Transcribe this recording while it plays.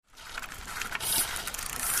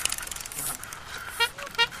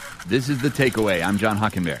This is The Takeaway. I'm John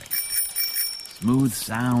Hockenberry. Smooth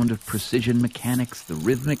sound of precision mechanics, the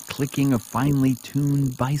rhythmic clicking of finely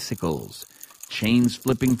tuned bicycles, chains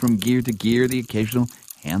flipping from gear to gear, the occasional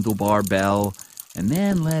handlebar bell, and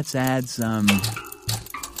then let's add some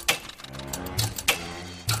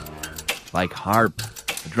like harp,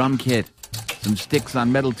 a drum kit, some sticks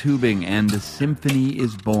on metal tubing, and the symphony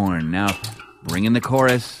is born. Now, bring in the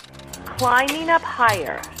chorus. Climbing up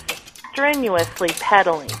higher, strenuously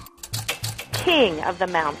pedaling, king of the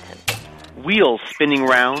mountain. Wheels spinning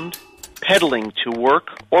round, pedaling to work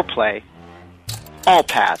or play. All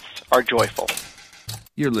paths are joyful.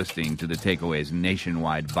 You're listening to The Takeaway's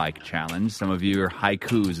nationwide bike challenge. Some of you are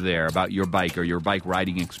haikus there about your bike or your bike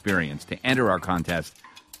riding experience. To enter our contest,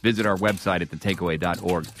 visit our website at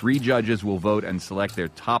thetakeaway.org. 3 judges will vote and select their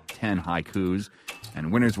top 10 haikus,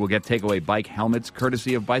 and winners will get Takeaway bike helmets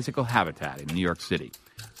courtesy of Bicycle Habitat in New York City.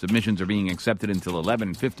 Submissions are being accepted until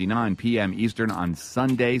 11:59 p.m. Eastern on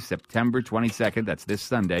Sunday, September 22nd. That's this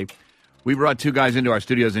Sunday. We brought 2 guys into our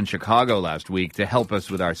studios in Chicago last week to help us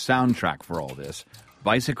with our soundtrack for all this.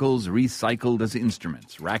 Bicycles recycled as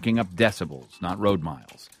instruments, racking up decibels, not road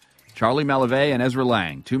miles. Charlie Malave and Ezra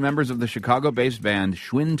Lang, 2 members of the Chicago-based band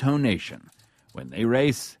Schwinntonation. When they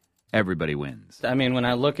race, everybody wins. I mean, when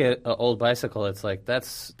I look at an old bicycle, it's like,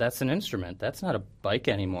 that's an instrument. That's not a bike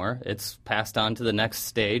anymore. It's passed on to the next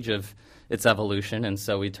stage of its evolution, and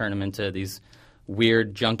so we turn them into these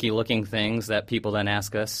weird, junky-looking things that people then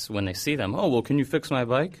ask us when they see them, oh, well, can you fix my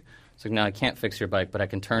bike? It's like, no, I can't fix your bike, but I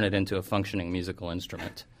can turn it into a functioning musical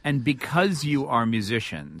instrument. And because you are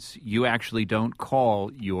musicians, you actually don't call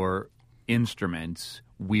your instruments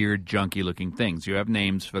weird, junky-looking things. You have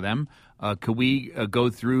names for them. Could we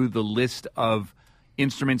go through the list of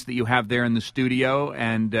instruments that you have there in the studio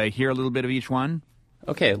and hear a little bit of each one?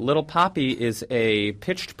 Okay, Little Poppy is a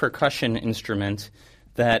pitched percussion instrument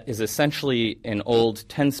that is essentially an old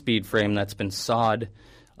 10-speed frame that's been sawed.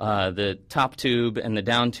 The top tube and the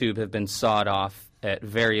down tube have been sawed off at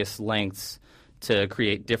various lengths to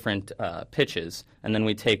create different pitches. And then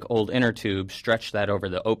we take old inner tube, stretch that over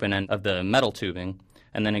the open end of the metal tubing,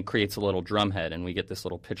 and then it creates a little drum head, and we get this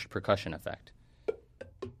little pitched percussion effect.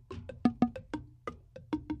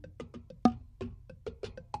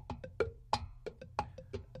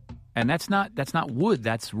 And that's not wood,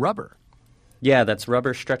 that's rubber. Yeah, that's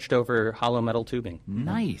rubber stretched over hollow metal tubing.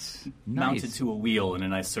 Nice. Mounted to a wheel in a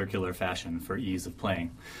nice circular fashion for ease of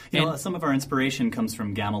playing. Some of our inspiration comes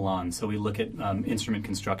from gamelan, so we look at instrument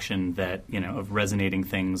construction that, of resonating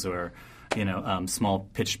things or, small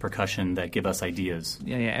pitched percussion that give us ideas.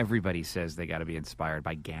 Yeah, everybody says they got to be inspired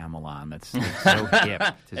by gamelan. That's so hip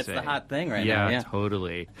to it's say. The hot thing right now. Yeah,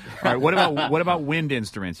 totally. All right, what about wind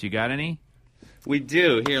instruments? You got any? We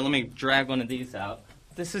do. Here, let me drag one of these out.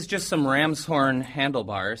 This is just some ram's horn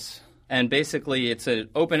handlebars, and basically it's an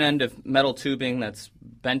open end of metal tubing that's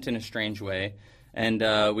bent in a strange way, and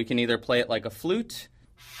we can either play it like a flute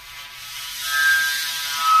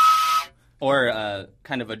or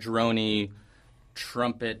kind of a droney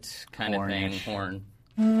trumpet kind of thing, horn.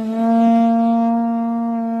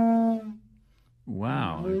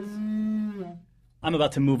 Wow. I'm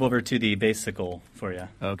about to move over to the basicle for you.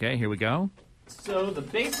 Okay, here we go. So the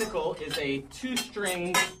basicle is a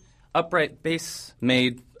 2-string upright bass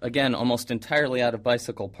made, again, almost entirely out of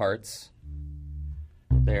bicycle parts.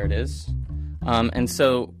 There it is. And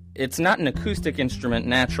so it's not an acoustic instrument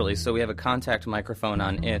naturally, so we have a contact microphone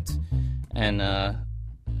on it, and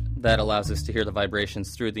that allows us to hear the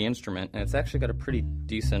vibrations through the instrument, and it's actually got a pretty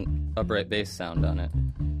decent upright bass sound on it.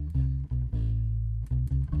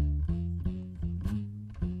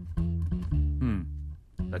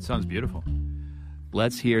 That sounds beautiful.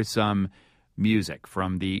 Let's hear some music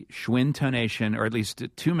from the Schwinntonation, or at least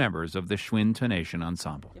 2 members of the Schwinntonation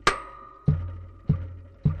ensemble.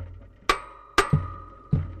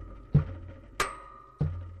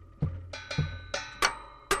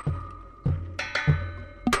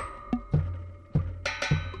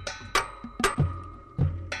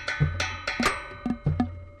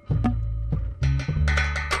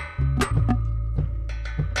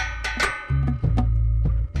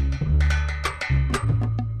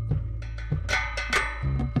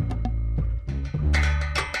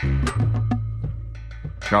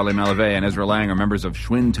 Charlie Malave and Ezra Lang are members of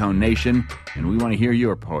Schwinntonation, and we want to hear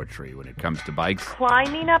your poetry when it comes to bikes.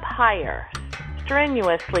 Climbing up higher,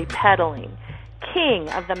 strenuously pedaling, king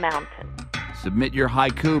of the mountain. Submit your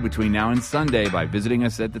haiku between now and Sunday by visiting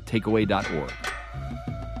us at thetakeaway.org.